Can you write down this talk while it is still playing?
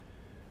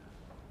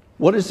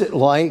What is it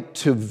like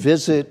to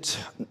visit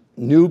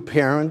new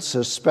parents,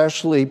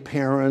 especially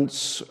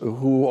parents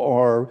who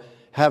are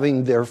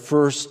having their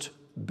first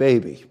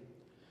baby?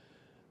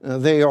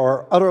 They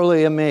are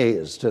utterly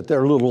amazed at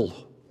their little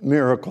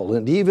miracle.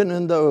 And even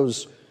in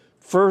those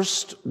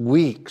first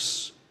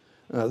weeks,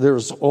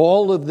 there's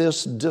all of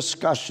this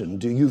discussion.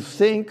 Do you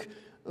think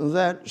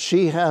that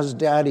she has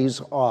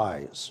daddy's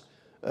eyes?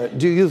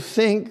 Do you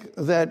think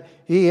that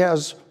he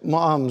has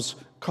mom's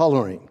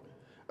coloring?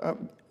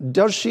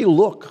 Does she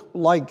look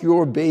like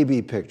your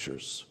baby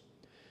pictures?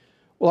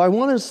 Well, I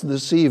want us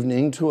this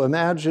evening to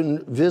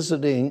imagine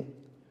visiting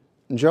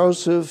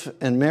Joseph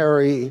and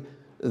Mary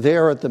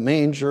there at the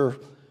manger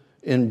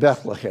in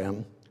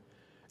Bethlehem.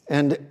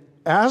 And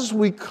as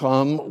we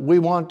come, we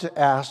want to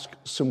ask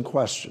some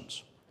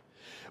questions.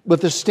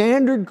 But the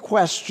standard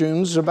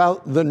questions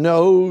about the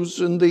nose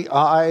and the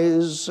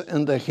eyes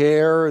and the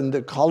hair and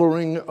the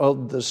coloring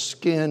of the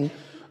skin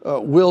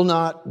will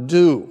not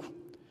do.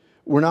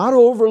 We're not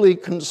overly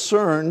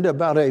concerned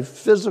about a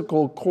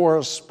physical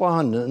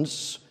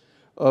correspondence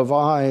of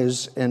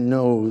eyes and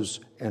nose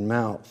and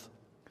mouth.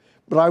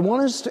 But I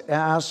want us to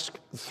ask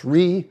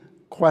three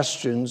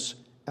questions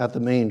at the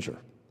manger.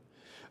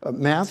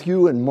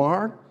 Matthew and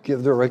Mark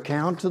give their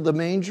account of the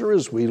manger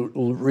as we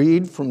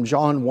read from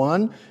John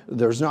 1.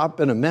 There's not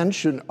been a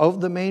mention of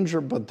the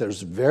manger, but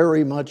there's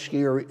very much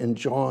here in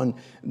John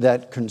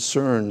that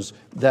concerns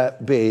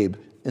that babe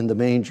in the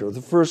manger.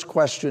 The first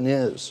question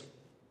is,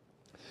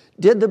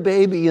 did the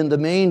baby in the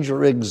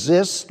manger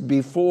exist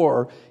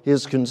before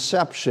his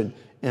conception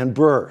and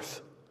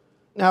birth?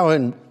 Now,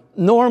 in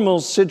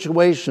normal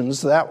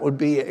situations, that would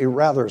be a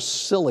rather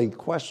silly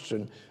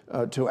question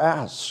to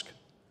ask.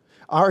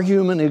 Our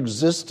human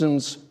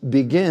existence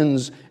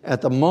begins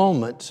at the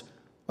moment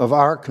of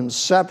our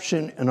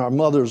conception in our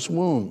mother's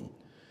womb.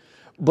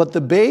 But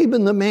the babe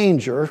in the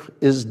manger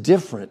is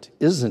different,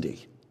 isn't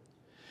he?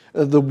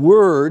 The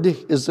Word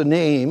is the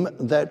name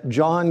that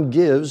John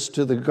gives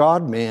to the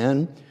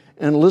God-man,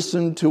 and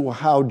listen to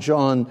how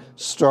John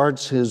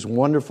starts his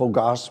wonderful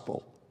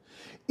gospel.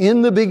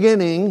 In the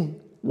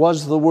beginning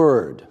was the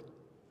Word,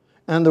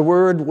 and the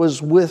Word was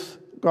with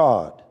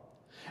God,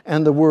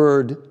 and the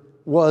Word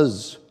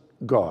was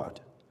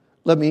God.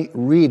 Let me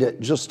read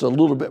it just a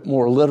little bit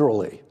more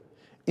literally.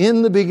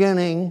 In the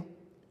beginning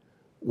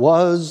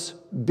was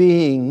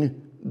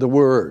being the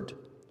Word.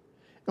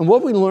 And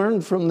what we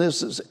learn from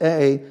this is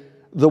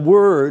the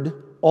Word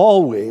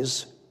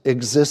always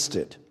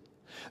existed.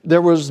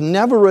 There was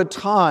never a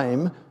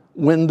time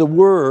when the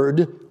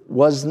Word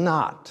was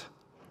not.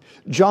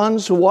 John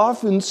so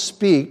often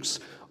speaks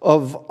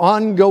of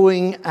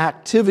ongoing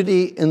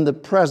activity in the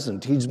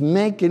present. He's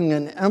making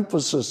an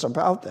emphasis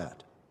about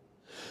that.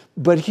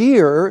 But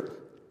here,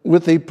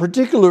 with a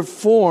particular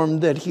form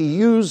that he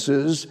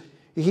uses,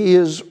 he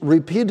is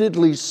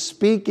repeatedly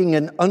speaking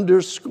and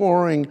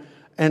underscoring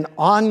an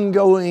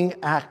ongoing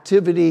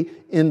activity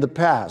in the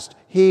past.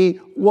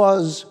 He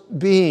was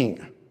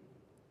being.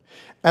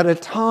 At a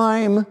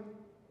time,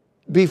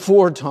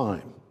 before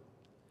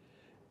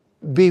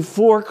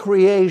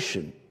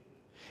creation,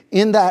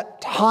 in that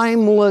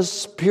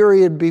timeless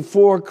period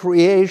before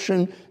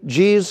creation,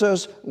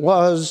 Jesus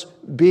was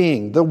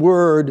being. The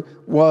Word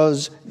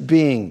was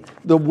being.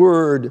 The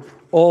Word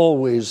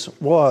always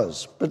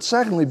was. But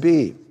secondly,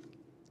 B,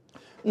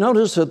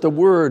 notice that the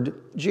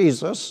word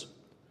Jesus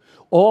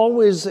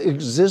always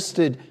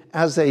existed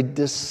as a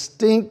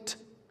distinct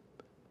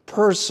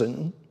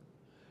person,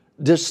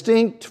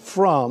 distinct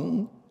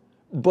from,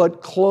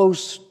 but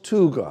close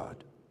to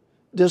God.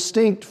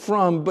 Distinct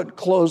from, but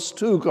close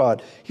to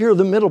God. Here,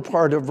 the middle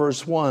part of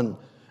verse 1.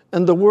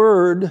 And the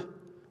Word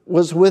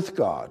was with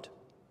God.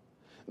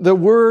 The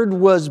Word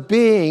was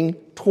being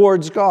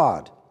towards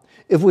God.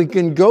 If we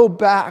can go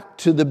back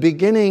to the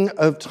beginning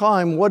of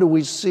time, what do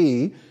we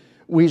see?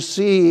 We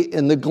see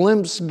in the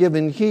glimpse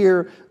given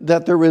here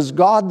that there is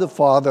God the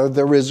Father,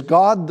 there is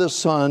God the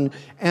Son,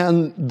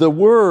 and the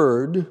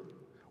Word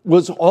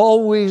was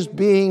always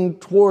being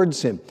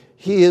towards him.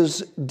 He is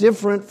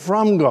different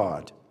from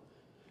God.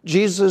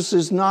 Jesus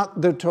is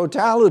not the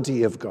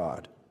totality of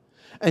God,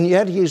 and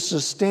yet he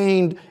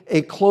sustained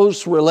a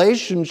close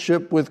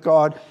relationship with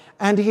God,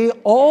 and he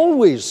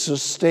always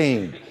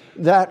sustained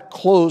that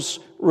close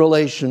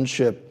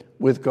relationship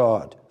with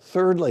God.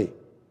 Thirdly,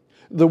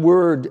 the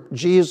word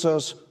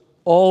Jesus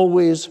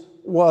always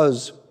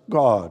was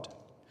God,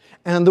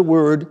 and the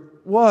Word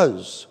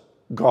was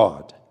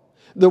God.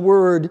 The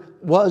Word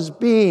was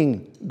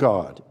being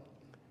God.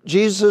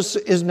 Jesus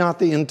is not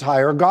the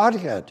entire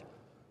Godhead.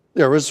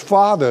 There is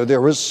Father,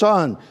 there is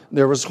Son,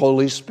 there is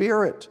Holy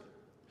Spirit.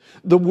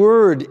 The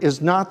Word is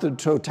not the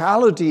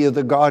totality of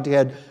the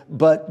Godhead,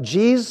 but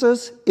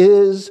Jesus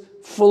is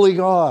fully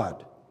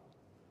God.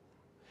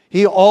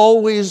 He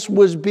always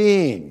was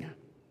being.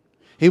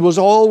 He was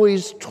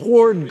always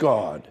toward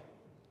God.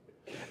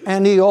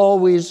 And he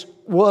always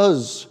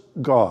was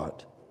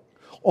God.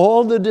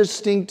 All the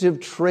distinctive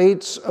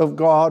traits of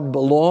God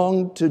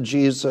belong to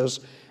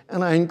Jesus.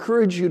 And I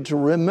encourage you to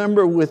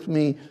remember with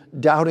me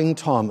doubting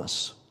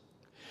Thomas.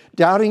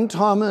 Doubting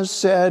Thomas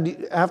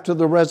said after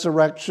the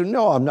resurrection,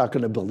 no, I'm not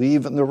going to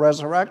believe in the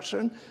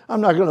resurrection.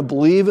 I'm not going to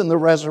believe in the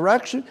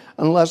resurrection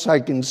unless I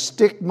can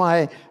stick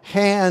my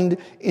hand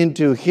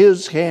into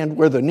his hand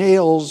where the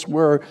nails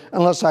were,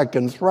 unless I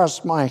can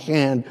thrust my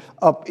hand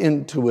up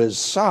into his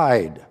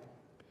side.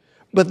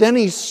 But then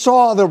he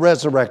saw the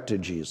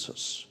resurrected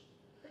Jesus,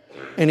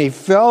 and he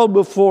fell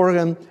before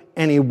him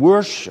and he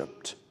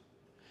worshiped.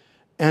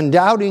 And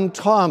doubting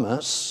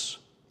Thomas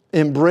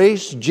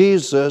embraced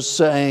Jesus,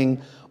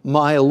 saying,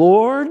 "My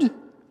Lord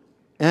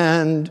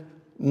and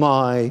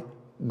my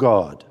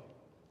God."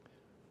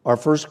 Our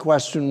first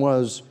question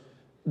was,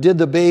 did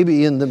the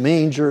baby in the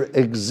manger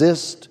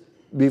exist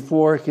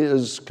before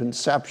his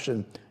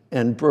conception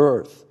and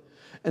birth?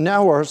 And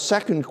now our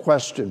second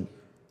question,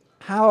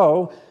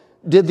 how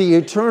did the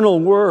eternal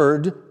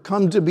Word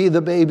come to be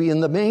the baby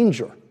in the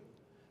manger?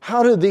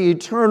 How did the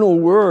eternal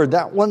Word,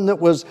 that one that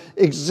was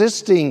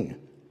existing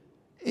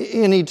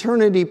in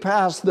eternity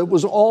past, that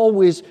was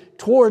always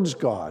towards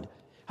God,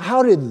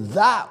 how did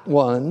that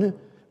one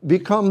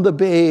become the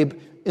babe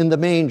in the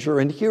manger?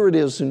 And here it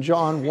is in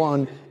John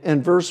 1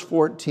 and verse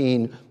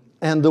 14.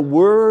 And the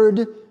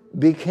Word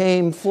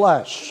became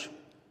flesh.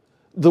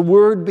 The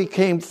Word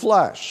became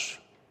flesh.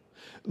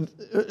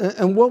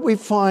 And what we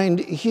find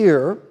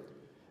here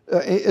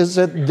is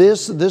that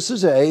this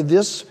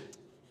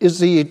is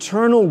the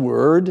eternal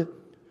Word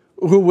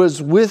who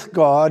was with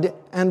God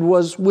and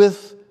was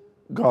with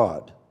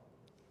God.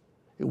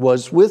 It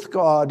was with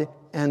God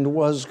and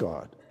was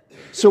God.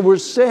 So we're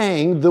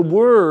saying the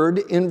Word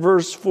in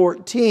verse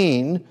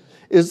 14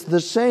 is the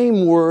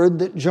same Word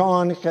that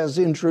John has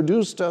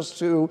introduced us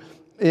to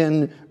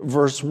in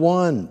verse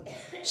 1.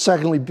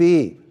 Secondly,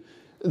 B,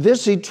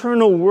 this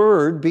eternal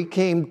Word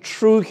became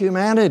true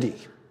humanity.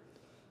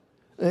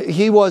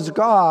 He was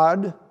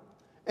God,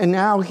 and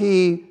now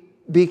he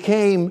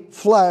became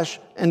flesh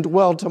and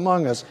dwelt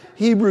among us.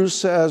 Hebrews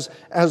says,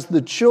 as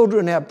the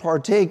children have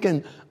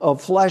partaken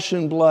of flesh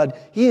and blood,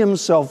 he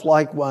himself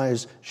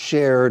likewise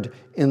shared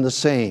in the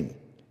same.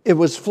 It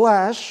was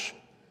flesh,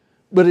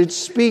 but it's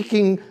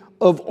speaking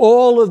of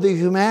all of the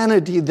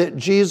humanity that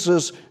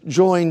Jesus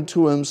joined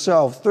to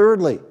himself.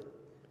 Thirdly,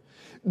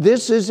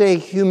 this is a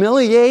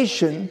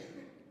humiliation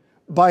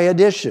by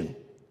addition.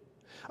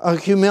 A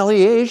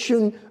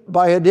humiliation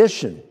by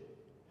addition.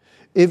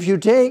 If you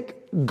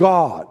take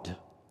God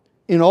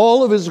in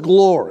all of his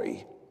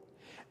glory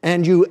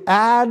and you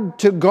add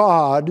to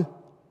God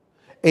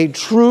a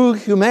true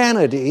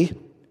humanity,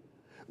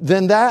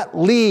 then that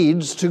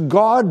leads to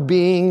God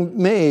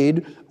being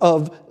made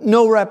of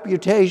no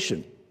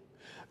reputation.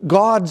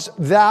 God's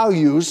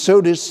value,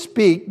 so to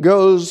speak,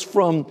 goes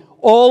from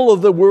all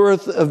of the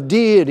worth of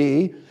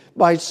deity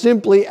by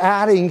simply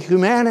adding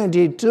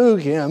humanity to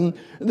him.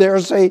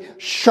 There's a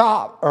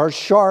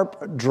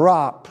sharp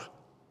drop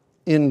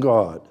in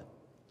God.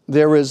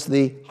 There is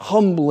the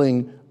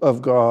humbling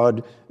of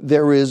God.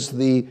 There is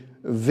the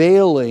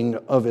veiling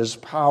of his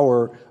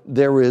power.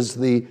 There is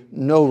the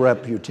no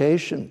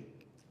reputation.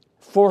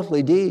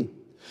 Fourthly, D,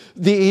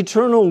 the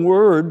eternal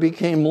Word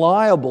became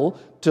liable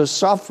to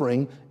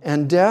suffering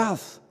and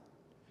death.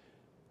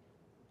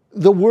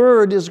 The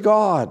Word is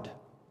God.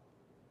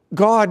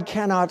 God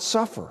cannot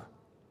suffer.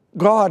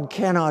 God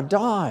cannot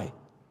die.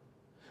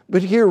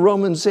 But here,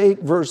 Romans 8,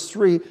 verse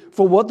 3,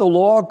 for what the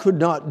law could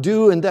not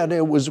do in that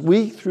it was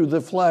weak through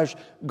the flesh,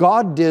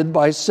 God did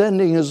by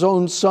sending his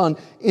own Son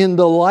in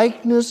the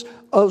likeness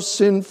of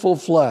sinful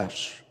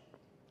flesh.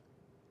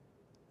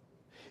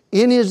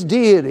 In his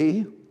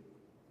deity,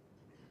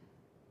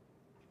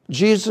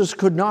 Jesus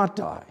could not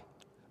die.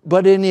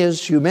 But in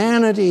his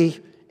humanity,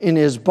 in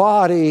his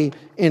body,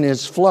 in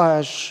his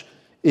flesh,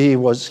 he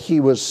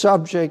was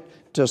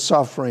subject to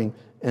suffering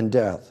and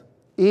death.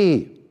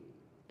 E,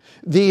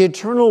 the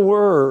eternal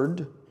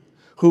Word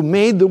who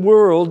made the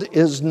world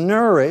is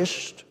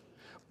nourished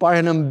by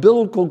an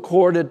umbilical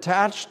cord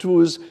attached to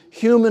his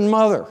human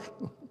mother.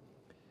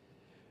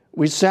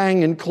 We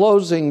sang in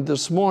closing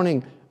this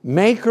morning,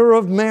 Maker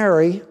of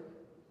Mary,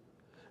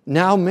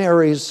 now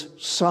Mary's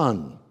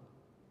Son.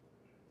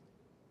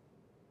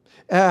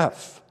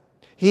 F,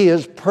 he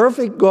is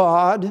perfect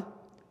God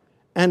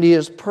and he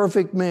is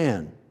perfect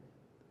man.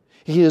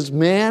 He is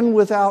man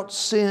without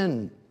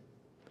sin.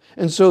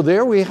 And so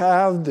there we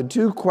have the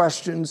two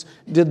questions.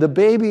 Did the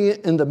baby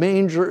in the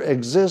manger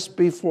exist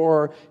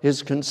before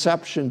his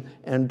conception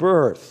and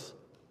birth?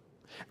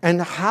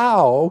 And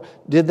how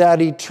did that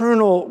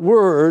eternal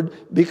Word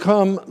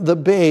become the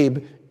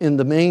babe in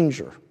the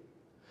manger?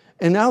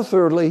 And now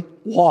thirdly,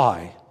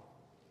 why?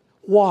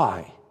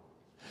 Why?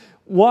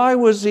 Why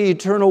was the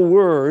eternal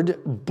Word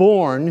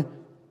born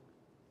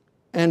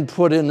and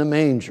put in the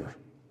manger?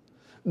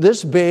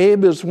 This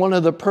babe is one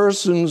of the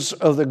persons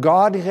of the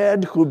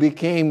Godhead who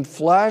became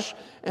flesh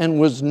and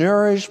was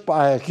nourished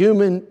by a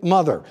human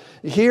mother.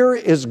 Here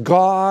is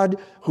God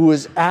who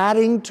is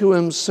adding to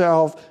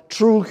himself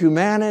true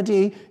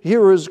humanity.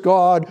 Here is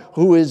God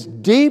who is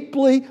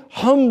deeply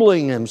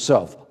humbling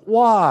himself.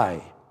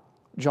 Why?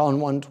 John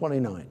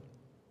 1:29.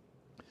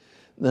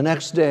 The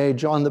next day,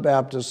 John the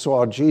Baptist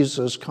saw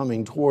Jesus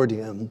coming toward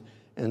him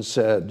and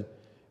said,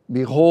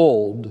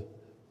 "Behold,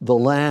 the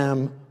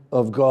Lamb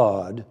of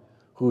God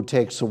who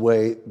takes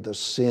away the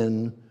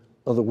sin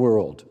of the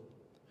world."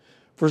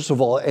 First of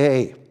all,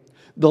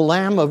 the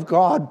Lamb of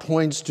God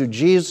points to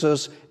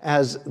Jesus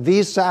as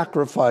the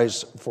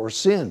sacrifice for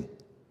sin.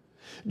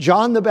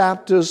 John the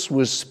Baptist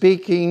was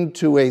speaking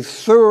to a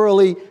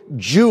thoroughly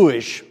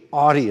Jewish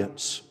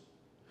audience.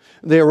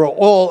 They were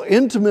all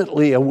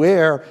intimately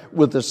aware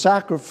with the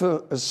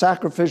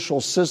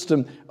sacrificial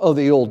system of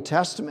the Old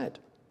Testament.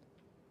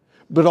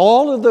 But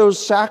all of those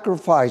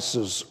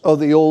sacrifices of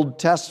the Old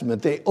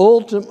Testament, they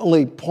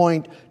ultimately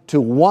point to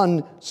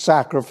one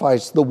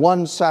sacrifice, the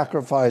one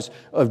sacrifice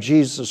of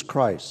Jesus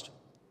Christ.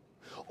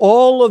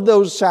 All of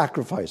those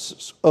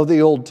sacrifices of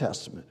the Old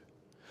Testament,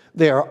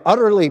 they are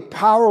utterly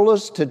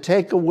powerless to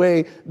take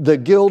away the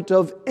guilt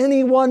of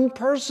any one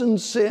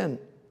person's sin.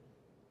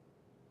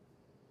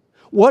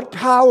 What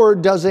power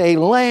does a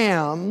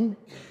lamb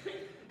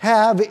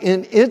have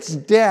in its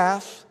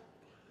death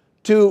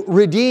to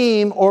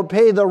redeem or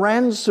pay the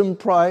ransom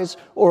price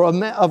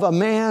of a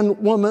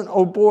man, woman,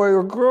 or boy,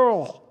 or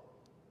girl?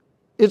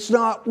 It's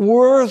not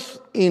worth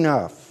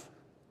enough.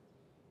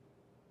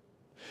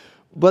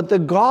 But the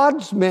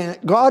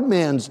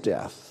God-man's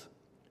death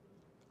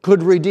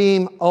could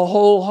redeem a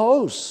whole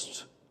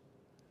host.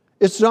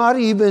 It's not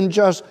even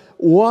just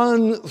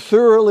one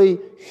thoroughly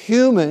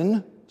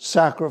human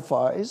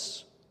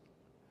sacrifice,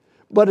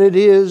 but it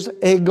is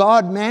a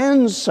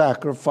God-man's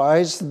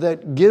sacrifice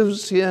that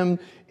gives him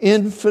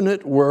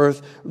infinite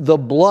worth. The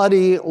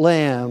bloody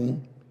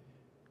lamb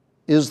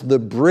is the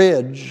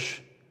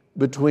bridge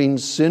between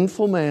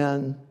sinful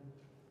man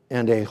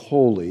and a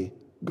holy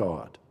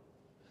God.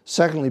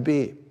 Secondly,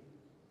 B,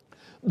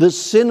 the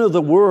sin of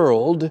the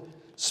world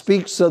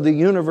speaks of the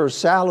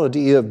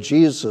universality of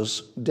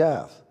Jesus'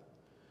 death.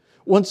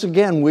 Once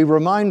again, we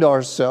remind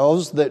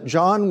ourselves that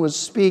John was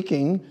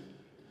speaking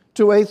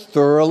to a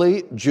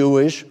thoroughly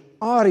Jewish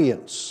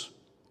audience.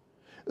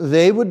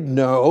 They would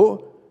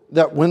know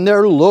that when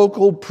their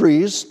local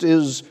priest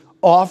is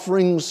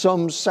offering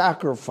some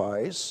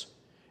sacrifice,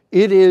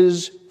 it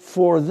is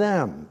for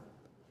them.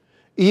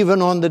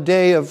 Even on the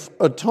Day of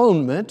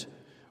Atonement,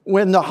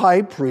 when the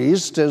high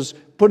priest is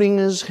putting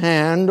his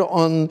hand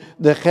on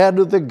the head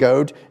of the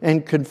goat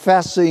and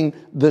confessing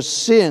the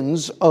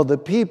sins of the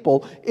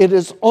people, it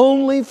is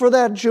only for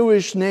that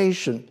Jewish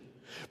nation.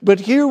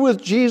 But here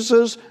with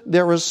Jesus,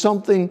 there is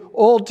something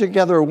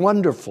altogether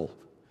wonderful.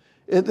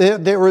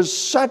 There is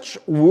such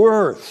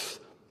worth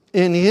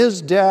in his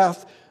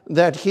death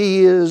that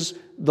he is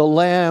the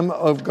Lamb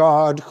of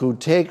God who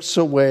takes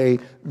away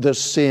the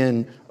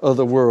sin of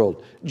the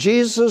world.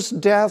 Jesus'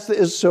 death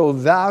is so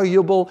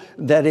valuable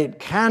that it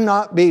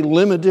cannot be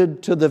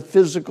limited to the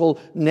physical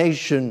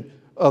nation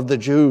of the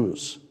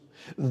Jews.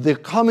 The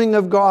coming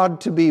of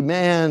God to be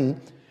man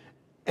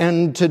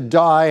and to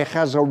die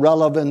has a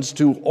relevance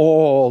to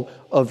all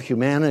of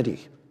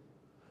humanity.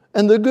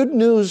 And the good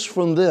news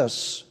from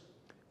this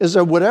is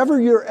that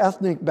whatever your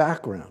ethnic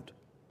background,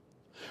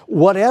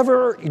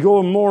 whatever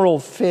your moral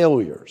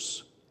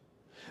failures,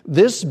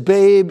 this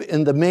babe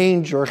in the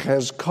manger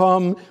has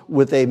come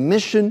with a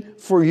mission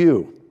for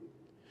you.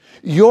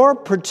 Your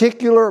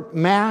particular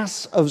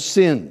mass of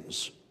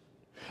sins.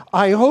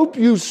 I hope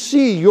you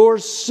see your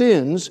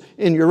sins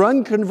in your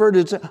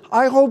unconverted sin.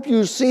 I hope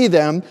you see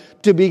them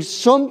to be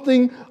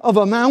something of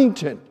a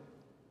mountain.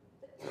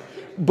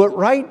 But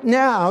right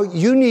now,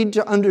 you need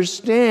to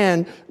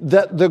understand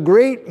that the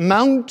great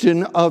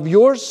mountain of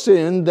your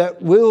sin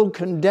that will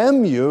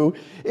condemn you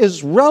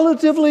is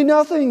relatively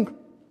nothing.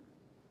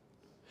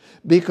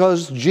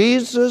 Because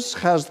Jesus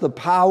has the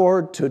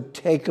power to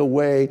take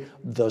away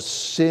the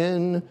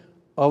sin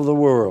of the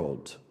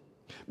world.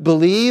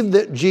 Believe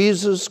that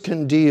Jesus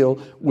can deal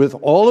with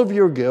all of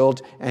your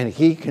guilt and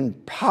he can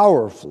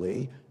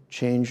powerfully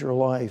change your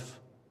life.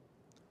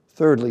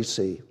 Thirdly,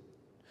 C,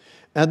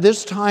 at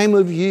this time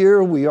of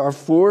year, we are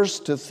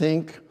forced to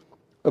think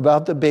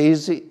about the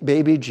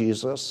baby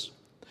Jesus.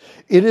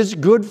 It is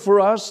good for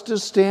us to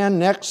stand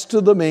next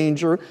to the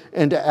manger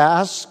and to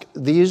ask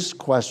these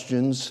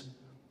questions.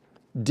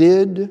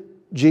 Did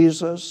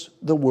Jesus,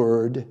 the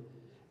Word,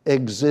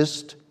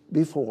 exist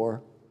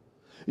before?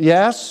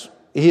 Yes,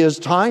 he is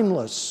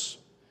timeless.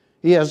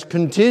 He has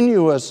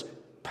continuous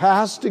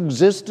past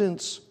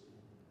existence.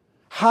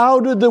 How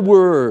did the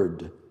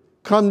Word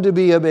come to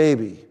be a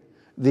baby?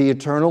 The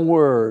eternal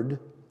Word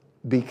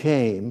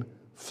became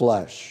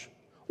flesh.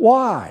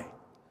 Why?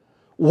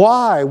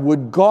 Why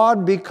would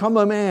God become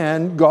a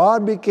man?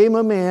 God became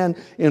a man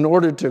in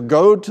order to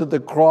go to the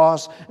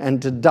cross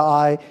and to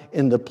die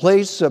in the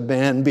place of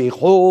man.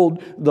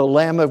 Behold, the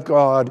Lamb of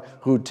God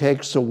who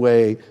takes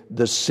away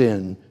the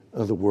sin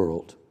of the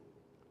world.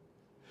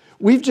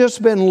 We've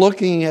just been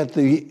looking at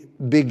the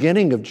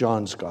beginning of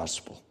John's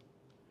Gospel.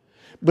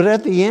 But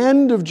at the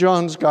end of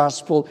John's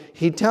Gospel,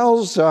 he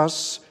tells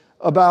us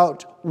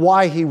about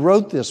why he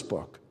wrote this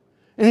book.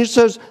 And he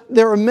says,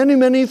 there are many,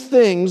 many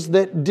things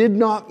that did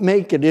not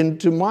make it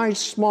into my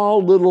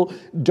small little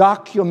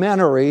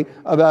documentary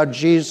about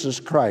Jesus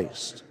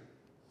Christ.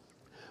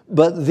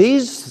 But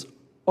these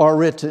are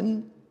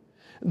written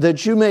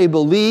that you may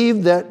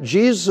believe that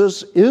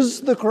Jesus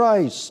is the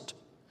Christ,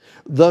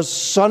 the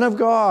Son of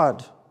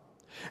God,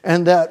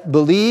 and that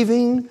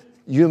believing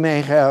you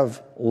may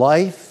have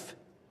life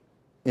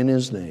in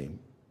his name.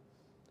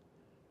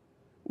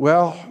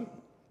 Well,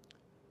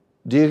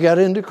 do you get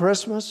into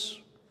Christmas?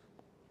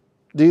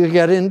 Do you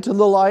get into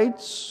the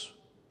lights?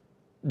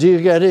 Do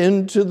you get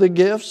into the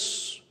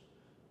gifts?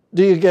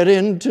 Do you get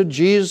into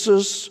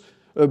Jesus'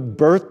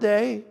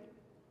 birthday?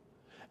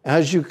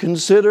 As you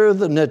consider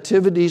the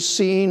nativity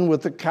scene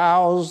with the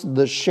cows,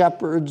 the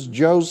shepherds,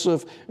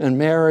 Joseph and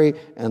Mary,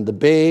 and the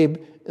babe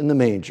in the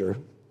manger,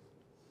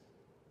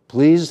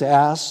 please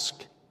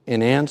ask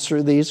and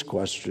answer these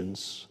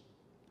questions.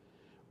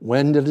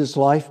 When did his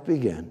life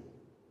begin?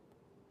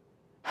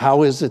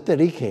 How is it that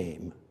he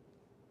came?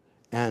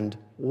 And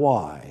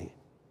why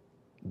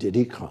did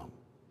he come?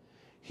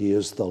 He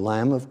is the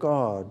Lamb of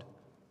God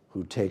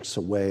who takes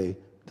away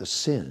the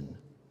sin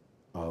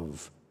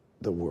of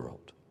the world.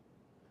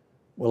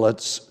 Well,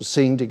 let's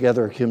sing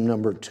together hymn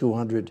number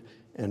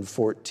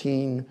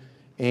 214,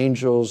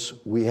 Angels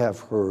We Have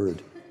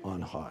Heard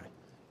on High.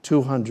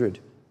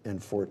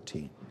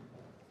 214.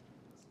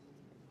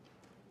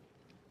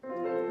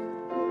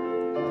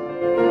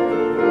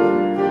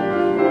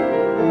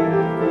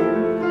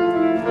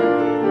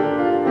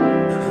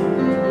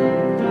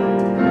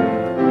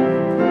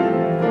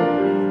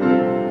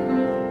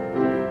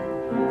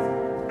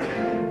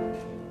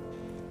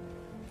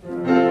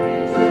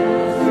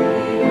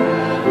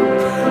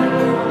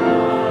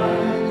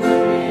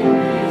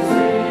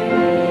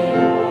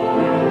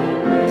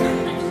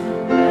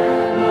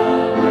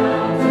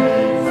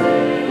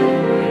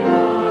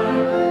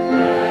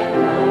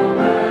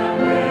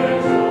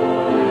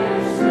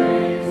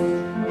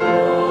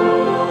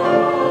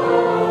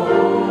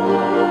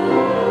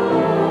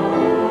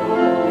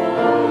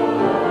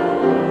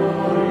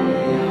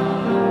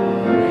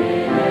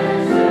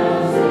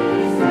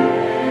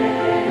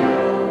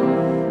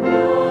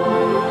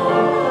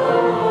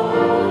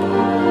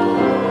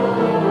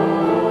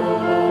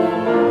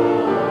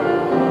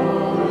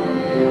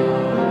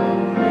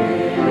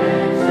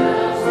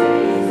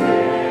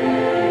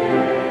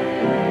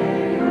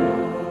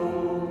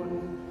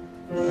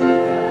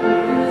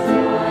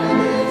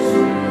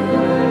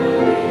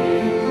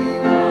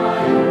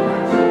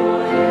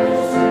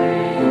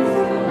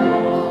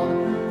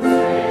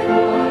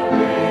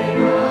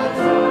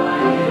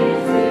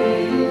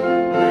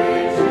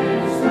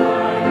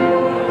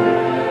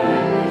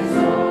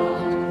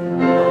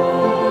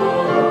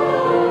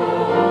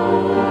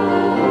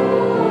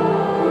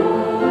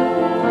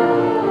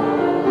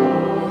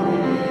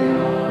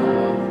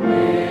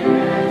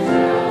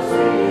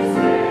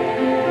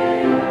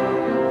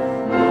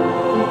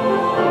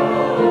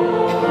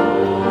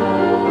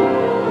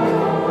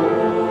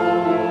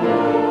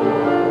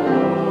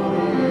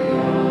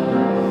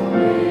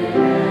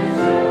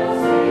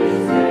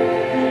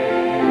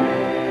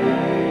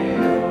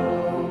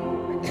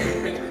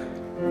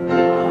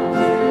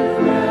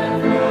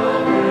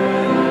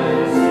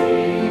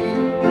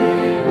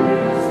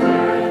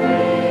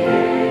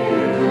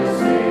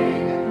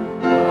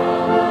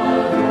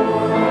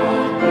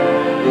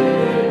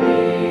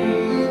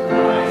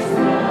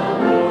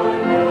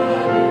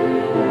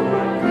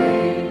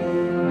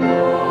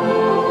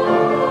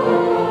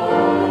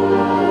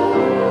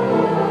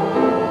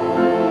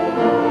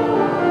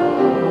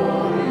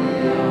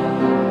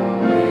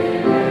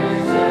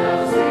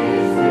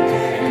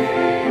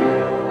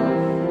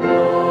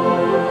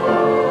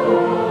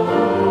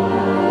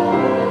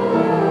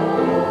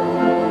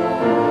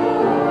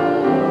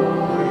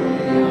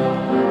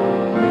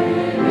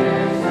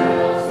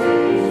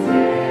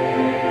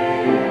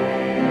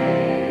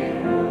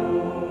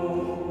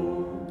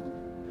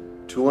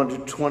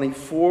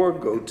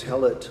 Go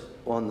tell it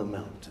on the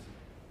mountain.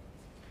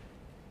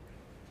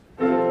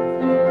 Tell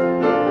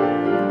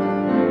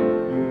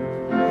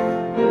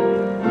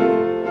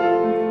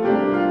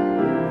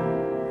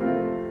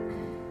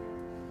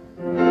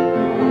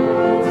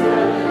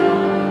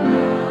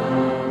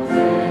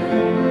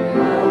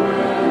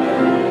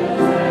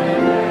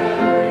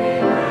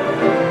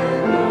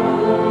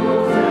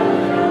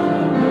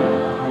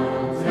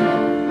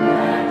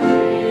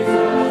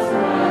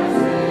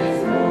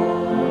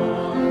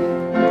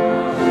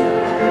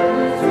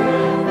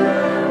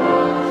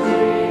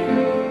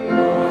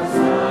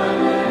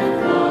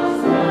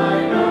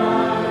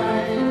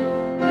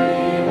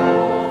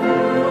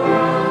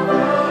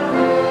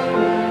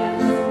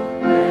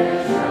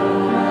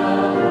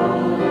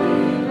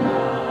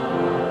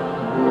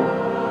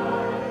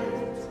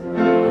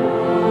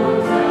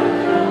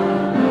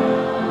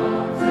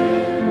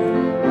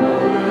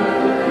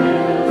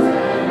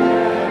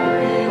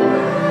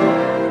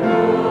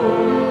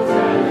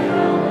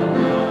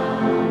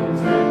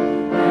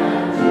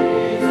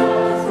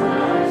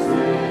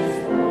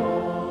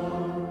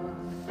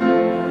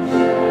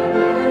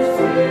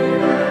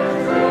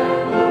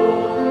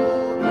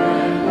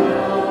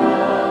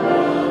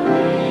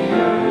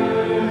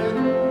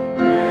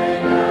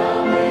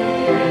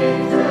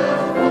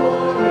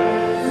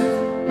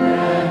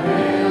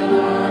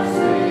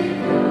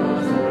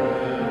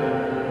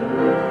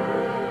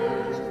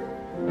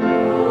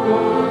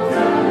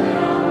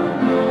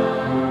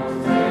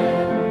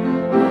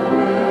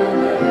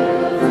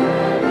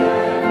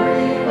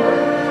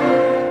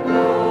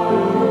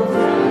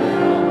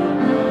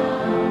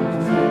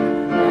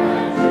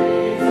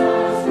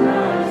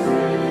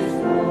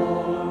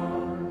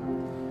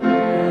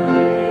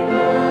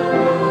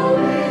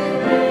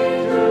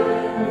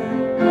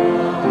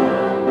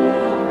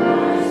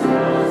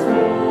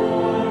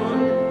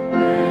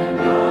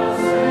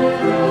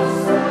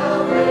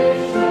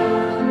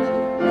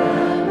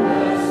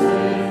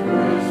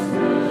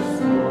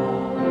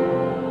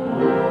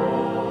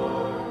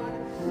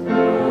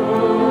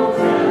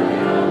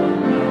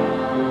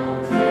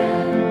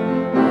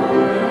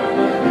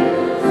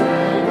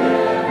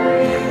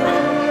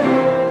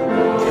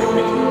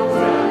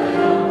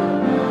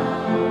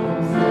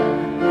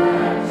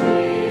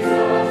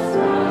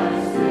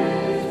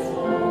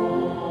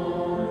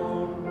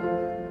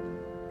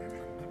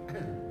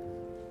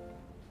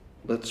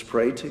Let's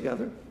pray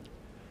together.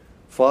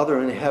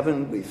 Father in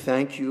heaven, we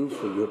thank you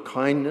for your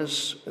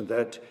kindness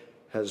that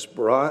has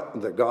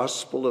brought the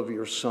gospel of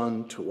your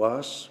Son to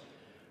us.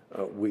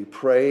 We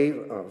pray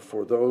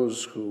for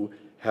those who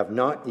have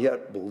not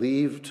yet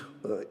believed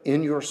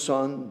in your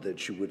Son,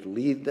 that you would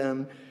lead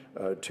them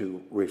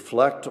to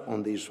reflect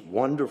on these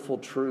wonderful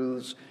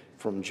truths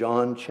from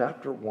John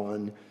chapter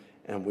 1.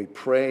 And we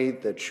pray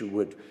that you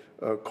would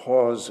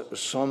cause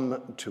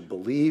some to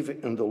believe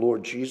in the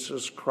Lord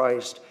Jesus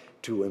Christ,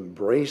 to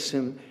embrace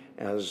him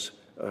as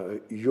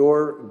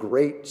your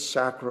great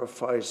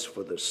sacrifice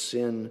for the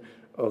sin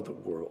of the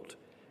world.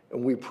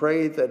 And we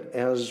pray that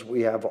as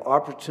we have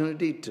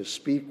opportunity to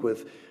speak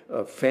with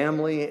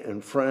family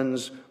and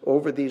friends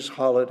over these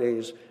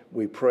holidays,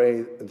 we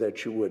pray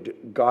that you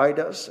would guide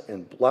us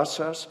and bless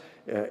us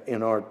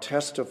in our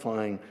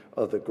testifying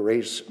of the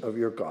grace of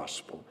your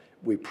gospel.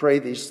 We pray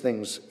these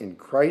things in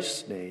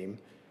Christ's name.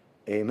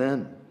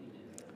 Amen.